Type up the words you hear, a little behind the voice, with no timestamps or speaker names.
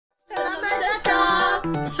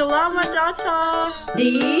Selamat datang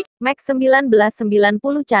di Max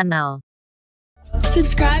 1990 Channel.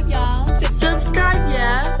 Subscribe y'all. Subscribe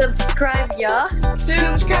ya. Subscribe ya.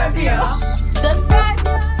 Subscribe ya. Subscribe.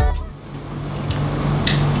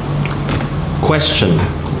 Question.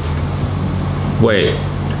 Wait.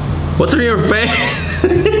 What's on your face?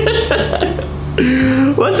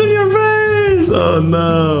 What's on your face? Oh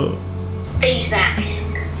no. Face mask.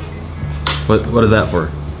 What is that for?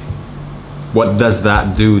 What does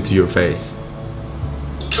that do to your face?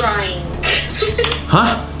 Drying.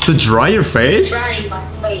 Huh? To dry your face? Drying my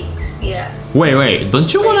face. Yeah. Wait.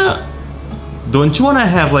 Don't you wanna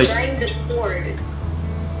have like? Drying the pores.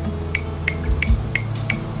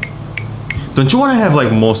 Don't you wanna have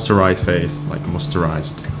like moisturized face? Like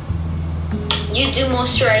moisturized. You do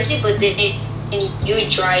moisturize it, but then you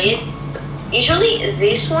dry it. Usually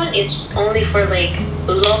this one, it's only for like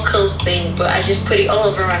local thing, but I just put it all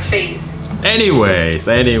over my face. Anyways.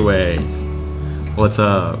 What's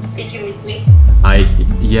up? Did you miss me?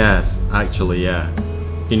 Yes, actually, yeah.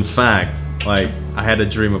 In fact, like I had a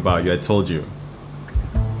dream about you. I told you.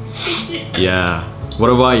 Yeah. What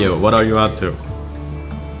about you? What are you up to?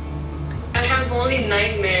 I have only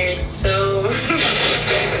nightmares, so.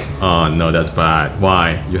 Oh no, that's bad.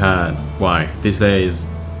 Why? Why? These days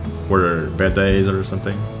were bad days or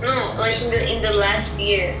something? No, like in the last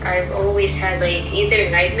year, I've always had like either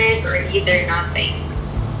nightmares or either nothing.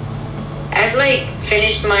 I've like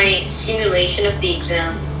finished my simulation of the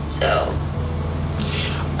exam, so.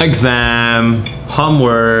 Exam,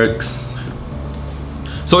 homeworks.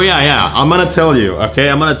 So yeah, I'm gonna tell you, okay?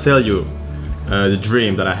 I'm gonna tell you the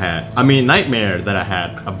dream that I had. I mean, nightmare that I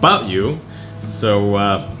had about you. So,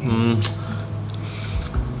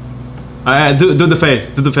 do the face.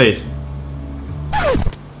 Do the face.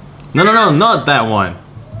 No, not that one.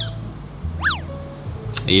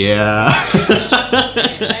 Yeah.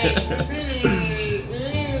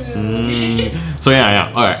 So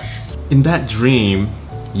yeah. All right. In that dream,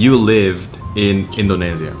 you lived in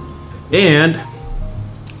Indonesia, and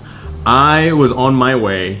I was on my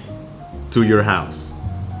way to your house,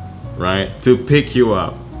 right, to pick you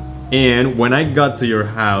up. And when I got to your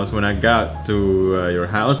house, and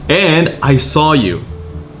I saw you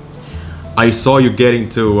getting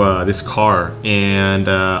to this car, and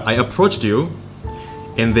I approached you,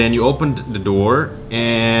 and then you opened the door,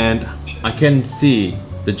 and I can see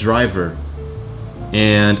the driver,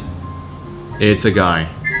 and it's a guy.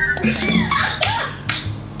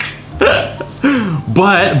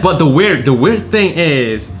 But the weird thing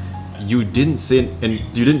is, you didn't sit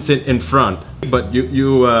in front, but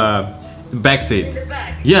you back seat. In the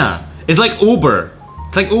back. Yeah, it's like Uber.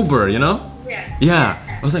 It's like Uber, you know? Yeah.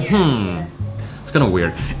 I was like, it's kind of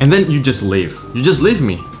weird. And then you just leave. You just leave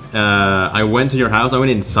me. I went to your house. I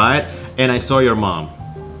went inside, and I saw your mom.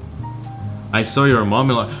 And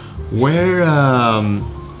like, where's How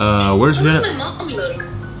does Rihanna? my mom look?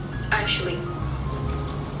 Actually.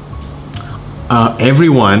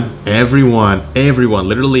 Everyone,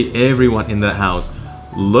 literally everyone in that house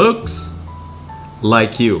looks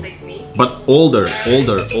like you, Like me? but older.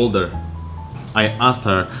 I asked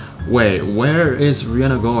her, wait, where is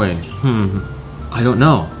Rihanna going? I don't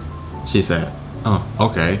know, she said. Oh,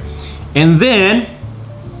 okay. And then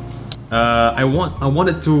I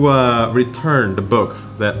wanted to return the book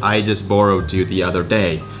that I just borrowed you the other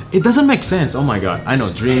day. It doesn't make sense. Oh my god, I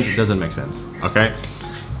know, dreams, it doesn't make sense. Okay.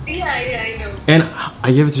 Yeah, I know. And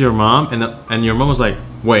I gave it to your mom, and your mom was like,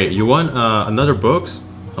 wait, you want another books?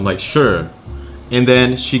 I'm like, sure. And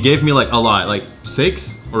then she gave me like a lot, like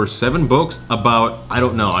 6 or 7 books about, I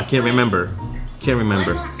don't know, I can't remember. My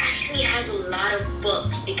mom actually has a lot of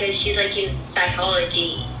books because she's like in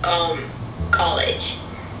psychology college.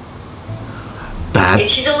 And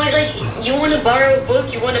she's always like, you want to borrow a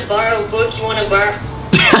book?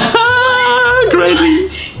 Crazy.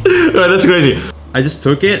 Oh, that's crazy. I just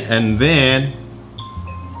took it and then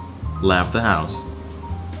left the house.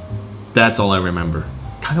 That's all I remember.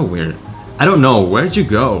 Kind of weird. I don't know, where'd you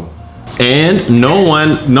go? And no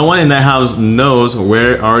one in that house knows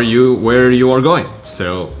where you are going.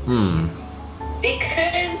 So,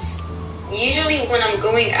 Because usually when I'm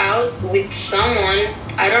going out with someone,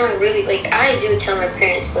 I don't really like. I do tell my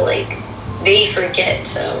parents, but like they forget.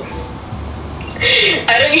 So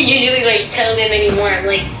I don't usually like tell them anymore. I'm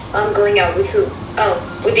like, I'm going out with who? Oh,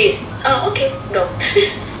 with these. Oh, okay, go.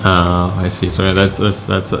 I see. So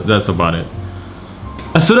that's about it.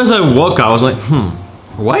 As soon as I woke up, I was like,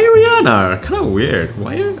 why Rihanna? Kind of weird.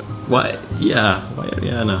 Why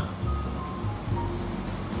Rihanna?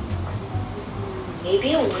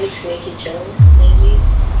 Maybe I wanted to make you jealous. Maybe.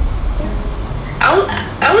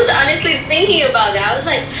 I was honestly thinking about that. I was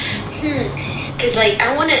like, because like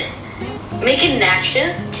I want to make an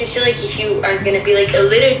action to see like if you are gonna be like a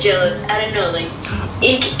little jealous. I don't know, like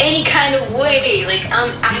in any kind of way. Like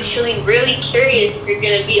I'm actually really curious if you're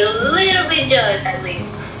gonna be a little bit jealous at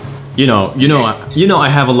least. You know, I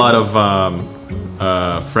have a lot of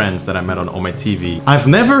friends that I met on Ome TV. I've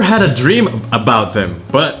never had a dream about them,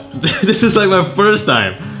 but this is like my first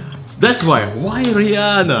time. So that's why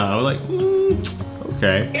Rihanna? I'm like,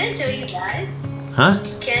 okay. Can I tell you that? Huh?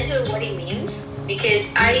 Can I tell you what it means? Because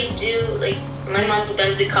I do, like, my mom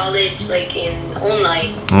does the college, like, in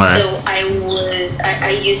online. Right. So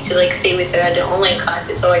I used to, like, stay with her at the online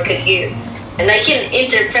classes so I could hear. And I can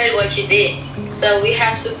interpret what you did. So we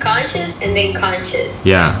have subconscious and then conscious.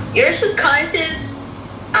 Yeah. Your subconscious,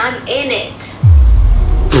 I'm in it.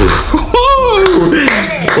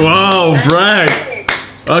 Wow, brag.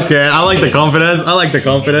 Okay, I like the confidence. I like the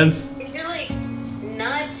confidence. If you're, like,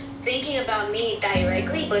 not thinking about me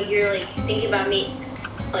directly, but you're like thinking about me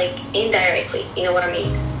like indirectly, you know what I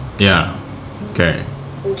mean? Yeah. Okay.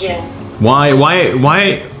 Yeah. Why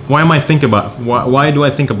am I thinking about? Why do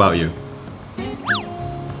I think about you?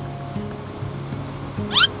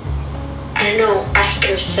 I don't know. Ask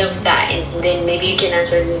yourself that, and then maybe you can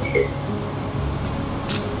answer me too.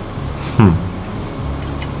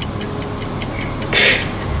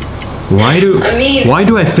 Why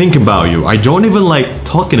do I think about you? I don't even like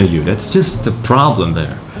talking to you. That's just the problem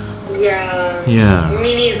there. Yeah. Yeah.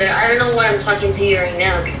 Me neither. I don't know why I'm talking to you right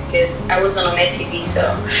now because I was on Ome TV, so.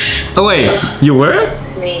 Oh wait, you were?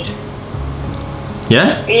 Me.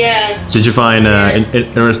 Yeah? Yeah. Did you find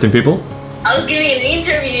interesting people? I was giving an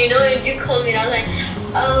interview, you know, and you called me and I was like,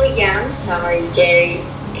 oh yeah, I'm sorry, Jerry.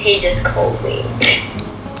 He just called me.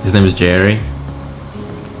 His name is Jerry?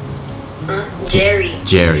 Huh? Jerry.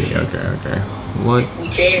 Jerry, okay. What?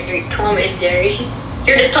 Jerry, Tom and Jerry.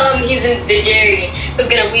 You're the Tom, he's the Jerry. Who's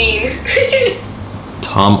gonna win?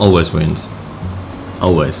 Tom always wins.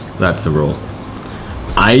 Always. That's the rule.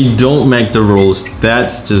 I don't make the rules.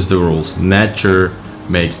 That's just the rules. Nature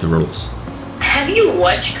makes the rules. Have you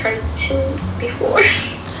watched cartoons before?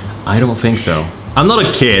 I don't think so. I'm not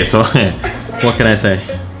a kid, so what can I say?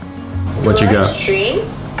 What you got? The dream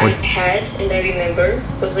I had and I remember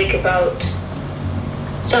was like about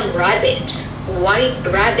some rabbit, white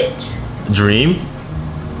rabbit. Dream?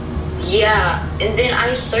 Yeah, and then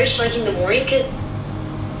I searched like in the morning because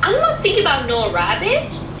I'm not thinking about no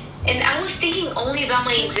rabbit, and I was thinking only about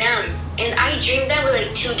my exams, and I dreamed that with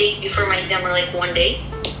like 2 days before my exam or like 1 day.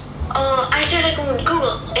 I started like on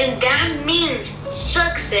Google, and that means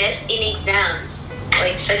success in exams,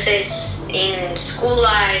 like success in school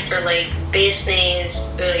life or like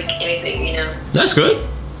business or like anything, you know. That's good.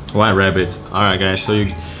 White rabbits. All right, guys. So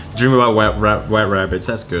you dream about white rabbits.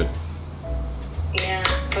 That's good. Yeah,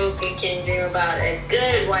 hope you can dream about a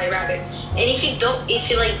good white rabbit. And if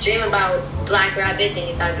you like dream about black rabbit, then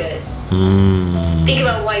it's not good. Think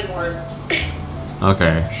about white ones.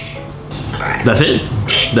 Okay. Alright. That's it?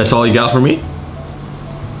 That's all you got for me?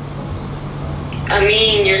 I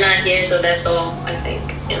mean, you're not here, so that's all, I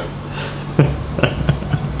think. Yeah.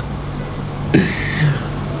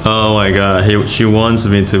 Oh my god, she wants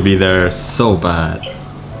me to be there so bad.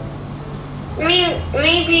 I mean,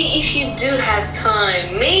 maybe if you do have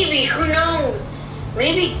time, maybe, who knows?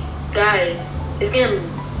 Maybe, guys, it's gonna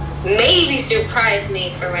maybe surprise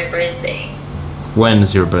me for my birthday.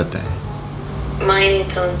 When's your birthday? Mine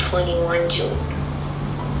is on 21 June.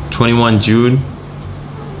 21 June?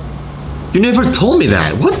 You never told me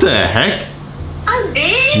that. What the heck? I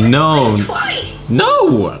did? No. Like twice.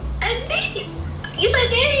 No. I did. Yes, I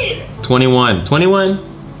did. 21. 21?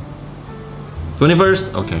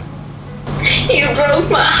 21st? Okay. You broke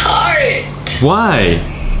my heart. Why?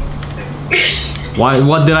 Why?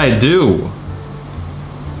 What did I do?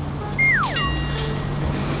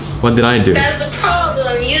 What did I do? That's the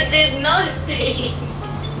problem. You did nothing.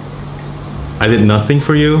 I did nothing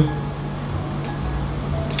for you?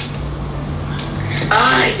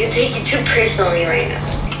 You take it too personally right now.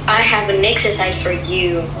 I have an exercise for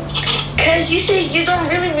you. Cause you said you don't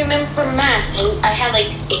really remember math, and I had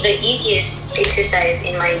like the easiest exercise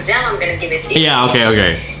in my exam. I'm gonna give it to you. Yeah,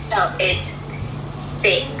 okay. So it's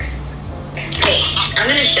 6. Okay, I'm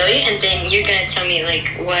gonna show you, and then you're gonna tell me like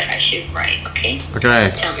what I should write. Okay?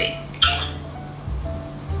 Okay. Tell me.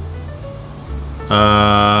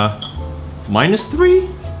 -3?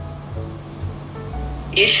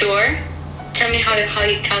 You sure? Tell me how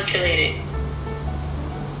you calculate it.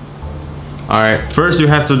 Alright, first you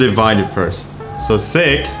have to divide it first. So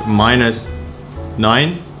 6 minus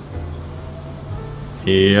 9.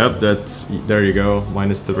 Yep, there you go,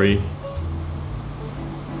 -3.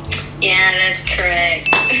 Yeah, that's correct.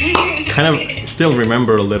 Kind of still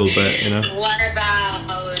remember a little bit, you know. What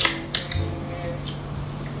about?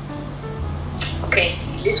 Okay,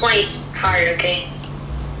 this one is hard. Okay.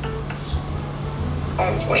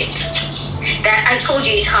 Oh wait, that I told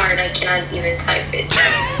you it's hard. I cannot even type it.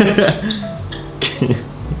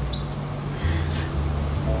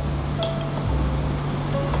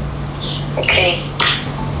 Okay.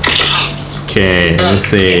 Okay, let's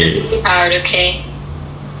see. It's really hard. Okay.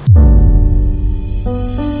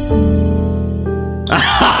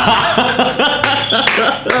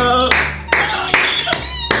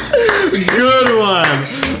 Good one.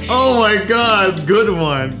 Oh my god, good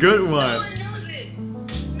one, good No one. one knows it.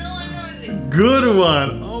 No one knows it. Good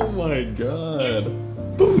one. Oh my god.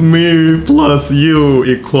 Me plus you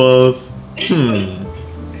equals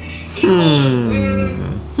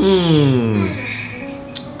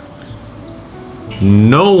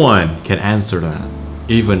No one can answer that,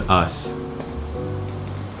 even us.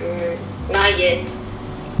 Not yet.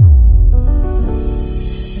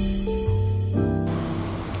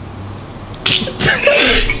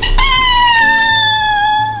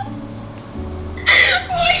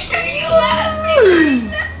 Why are you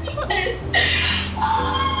laughing?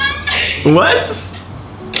 What?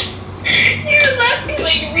 You're laughing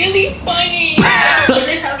like really funny. I don't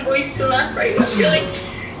really have voice to laugh right now. You're like,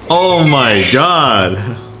 Oh my god.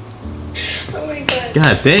 oh my god.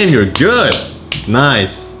 God damn, you're good.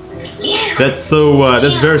 Nice. Yeah. That's so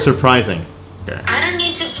that's very surprising. Okay. I don't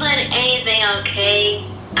need to plan anything, okay?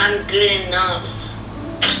 I'm good enough.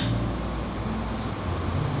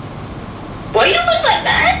 Why you look like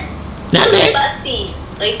that? You look fussy.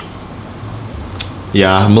 Like,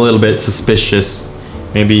 Yeah, I'm a little bit suspicious.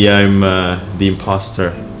 Maybe I'm the imposter.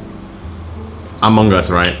 Among Us,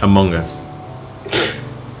 right? Among Us.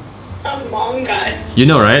 Among Us. You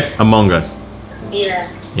know, right? Among Us.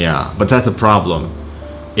 Yeah. Yeah, but that's the problem.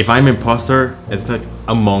 If I'm imposter, it's like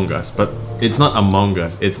Among Us, but it's not Among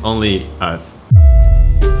Us. It's only us.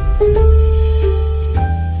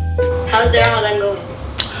 How's the Ramadan going?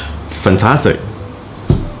 Fantastic.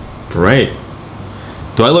 Great.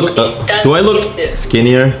 Do I look Me too.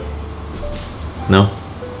 skinnier? No.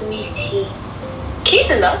 Let me see. Can you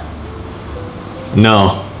stand up?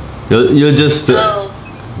 No. You'll just Oh,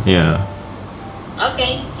 yeah.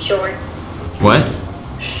 okay, sure. What?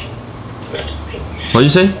 What did you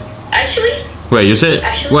say? Actually, Wait, you said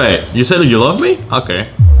Actually- wait, you said you love me? Okay.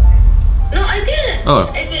 no, I didn't. Oh,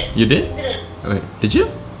 I didn't. you did? I didn't. Wait, did you?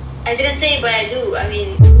 I didn't say it, but I do. I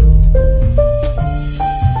mean,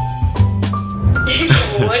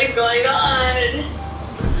 what is going on?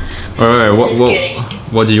 Alright, Just kidding.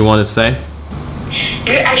 what do you want to say?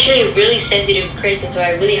 You're actually a really sensitive person, so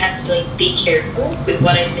I really have to like be careful with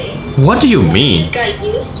what I say. What do you Just mean? got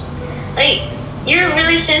used. Like, you're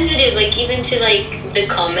really sensitive. Like, even to like the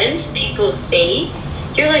comments people say,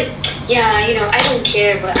 you're like, yeah, you know, I don't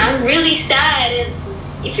care, but I'm really sad.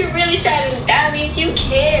 And if you're really sad, that means you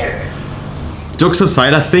care. Jokes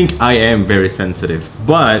aside, I think I am very sensitive,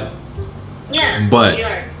 but Yeah. But- you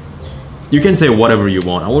are. you can say whatever you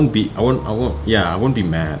want. I won't be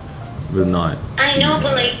mad. Will not. I know,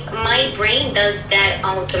 but like my brain does that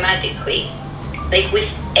automatically. Like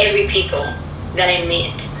with every people that I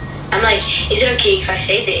meet, I'm like, is it okay if I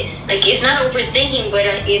say this? Like, it's not overthinking, but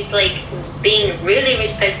it's like being really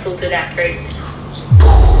respectful to that person.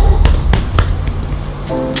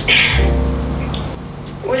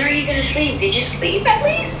 When are you gonna sleep? Did you sleep at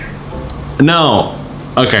least? No.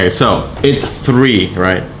 Okay, so it's 3,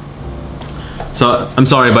 right? So I'm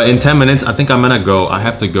sorry, but in 10 minutes, I think I'm gonna go. I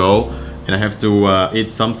have to go, and I have to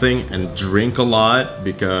eat something and drink a lot,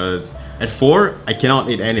 because at 4 I cannot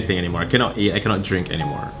eat anything anymore. I cannot eat. I cannot drink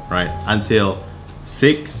anymore. Right until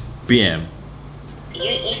 6 p.m. You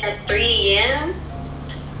eat at 3 a.m.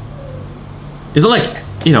 It's not like,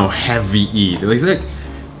 you know, heavy eat. It's like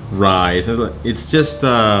rice. It's just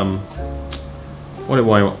what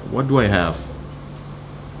do I have?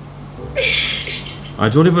 I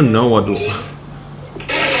don't even know what.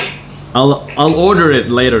 I'll order it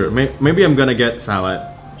later. Maybe I'm gonna get salad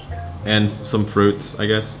and some fruits, I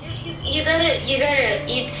guess. You gotta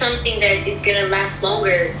eat something that is gonna last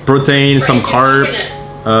longer. Protein, some Rice is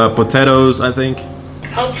carbs, potatoes, I think.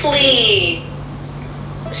 Hopefully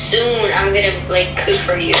soon I'm gonna like cook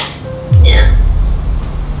for you. Yeah.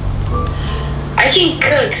 I can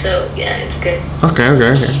cook, so yeah, it's good. Okay.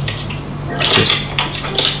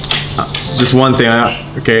 Just one thing.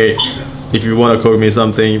 Okay, if you want to cook me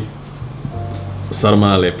something,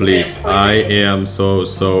 Sarmale, please. I am so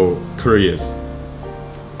curious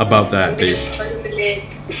about that dish.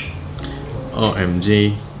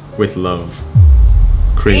 OMG, with love.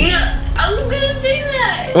 cringe. Yeah, I was gonna say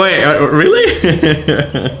that. Wait, really?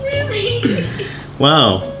 Really?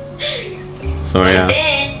 Wow. So And yeah.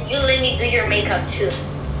 then you let me do your makeup too.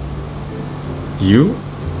 You?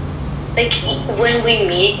 Like when we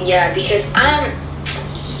meet, yeah, because I'm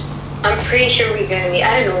pretty sure we're gonna meet.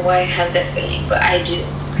 I don't know why I have that feeling, but I do.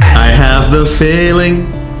 I have the feeling.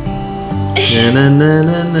 Na, na, na,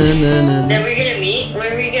 na, na, na, That na. we're gonna meet.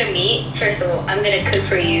 When we're gonna meet, first of all, I'm gonna cook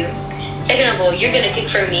for you. Second of all, you're gonna cook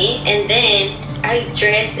for me, and then I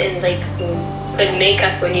dress and like put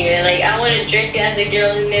makeup on you, and like I want to dress you as a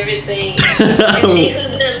girl and everything. And see who's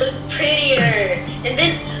gonna look prettier. And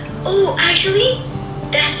then, oh, actually,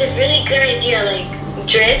 that's a really good idea. Like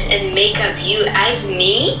dress and makeup you as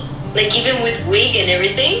me, like even with wig and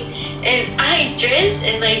everything, and I dress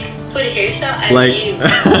and like put hairstyle as Like, you.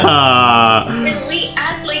 And we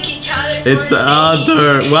act like each other. it's for a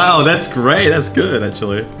other. day. Wow, that's great. That's good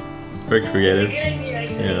actually. Very It's a creative. good idea,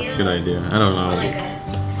 actually, Yeah, it's a yeah. good idea. I don't Oh my know.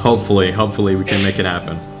 god. Hopefully we can make it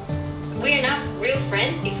happen. We are not real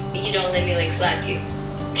friends if you don't let me like slap you.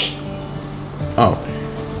 Oh.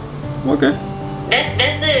 Okay.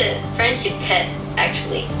 That's the friendship test,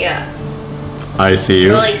 actually. Yeah. I see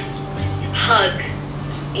you. Or like hug.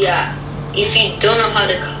 Yeah. If you don't know how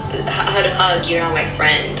to hug, you're not my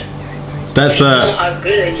friend. That's If you don't know the. how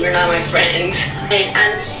good, you're not my friend. And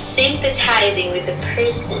I'm sympathizing with the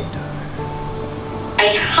person.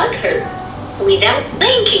 I hug her without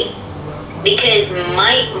thinking, because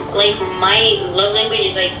my love language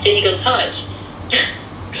is like physical touch.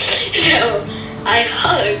 So I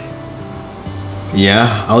hug.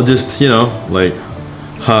 Yeah, I'll just like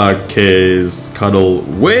hug, kiss, cuddle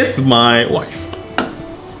with my wife.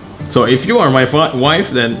 So if you are my wife,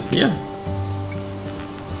 then yeah.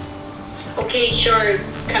 Okay, sure.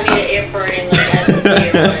 Come to the airport and like ask me to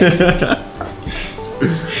the airport.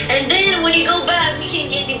 And then when you go back, we can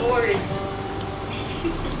get divorced.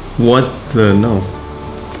 What? No.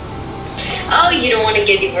 Oh, you don't want to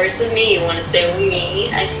get divorced with me? You want to stay with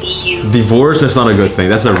me? I see you. Divorce, that's not a good thing.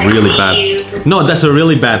 That's a really I bad. see you. No, that's a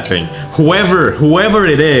really bad thing. Whoever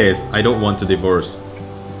it is, I don't want to divorce.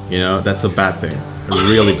 That's a bad thing.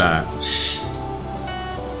 Really bad.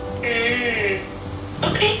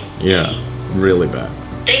 Okay. Yeah, really bad.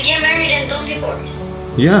 Then get married and don't divorce.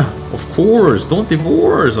 Yeah, of course. Don't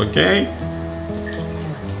divorce, okay?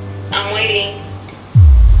 I'm waiting.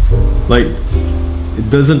 Like, it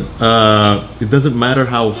doesn't matter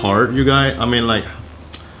how hard you guys. I mean, like,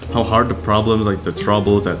 how hard the problems, like the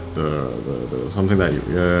troubles that the something that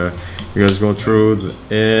you guys go through.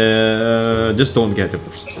 Just don't get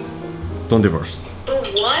divorced. Don't divorce. But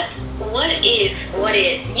what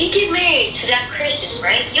if you get married to that person,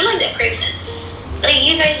 right? You like that person. Like,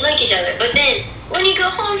 you guys like each other. But then, when you go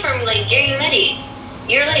home from, like, getting married,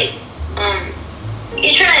 you're like,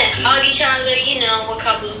 you try to hug each other, what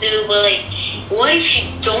couples do, but, like, what if you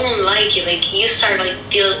don't like it? Like, you start, like,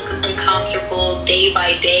 feel uncomfortable day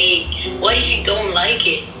by day. What if you don't like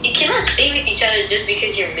it? You cannot stay with each other just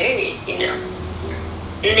because you're married,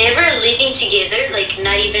 Never living together, like,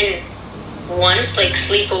 not even once, like,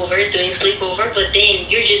 doing sleepover, but then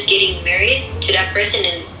you're just getting married to that person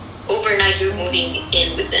and overnight you're moving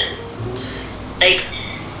in with them. Like,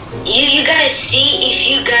 you gotta see if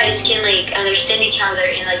you guys can, like, understand each other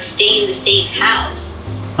and, like, stay in the same house.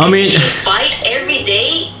 I mean, If you fight every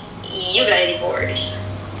day, you gotta divorce.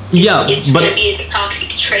 yeah, It's but gonna be a toxic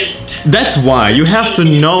trait. that's why you have to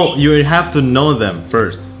know. You have to know them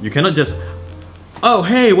first. You cannot just, oh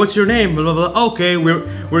hey, what's your name? Blah, blah, blah. Okay,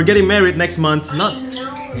 we're getting married next month. Not.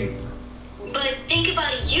 No. But think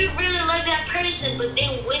about it. You really like that person, but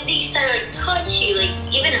then when they start like touch you, like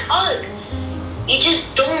even hug, you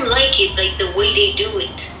just don't like it, like the way they do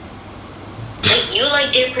it. Like, you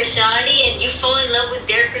like their personality and you fall in love with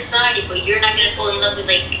their personality, but you're not gonna fall in love with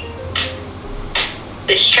like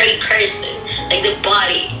the straight person, like the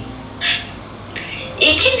body.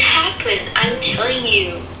 It can happen, I'm telling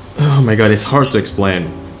you. Oh my god, it's hard to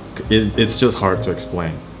explain. It's just hard to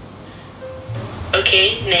explain.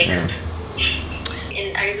 Okay, next.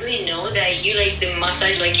 And I really know that you like the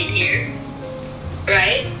massage like in here,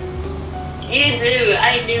 right? You do,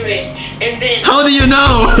 I knew it. And then How do you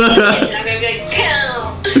know? and I'm gonna be like,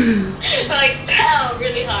 pow! Like, pow,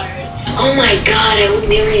 really hard. Oh my god, I would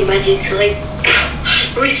never imagine to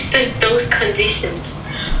like respect those conditions.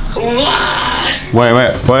 Wow!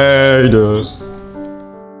 wait.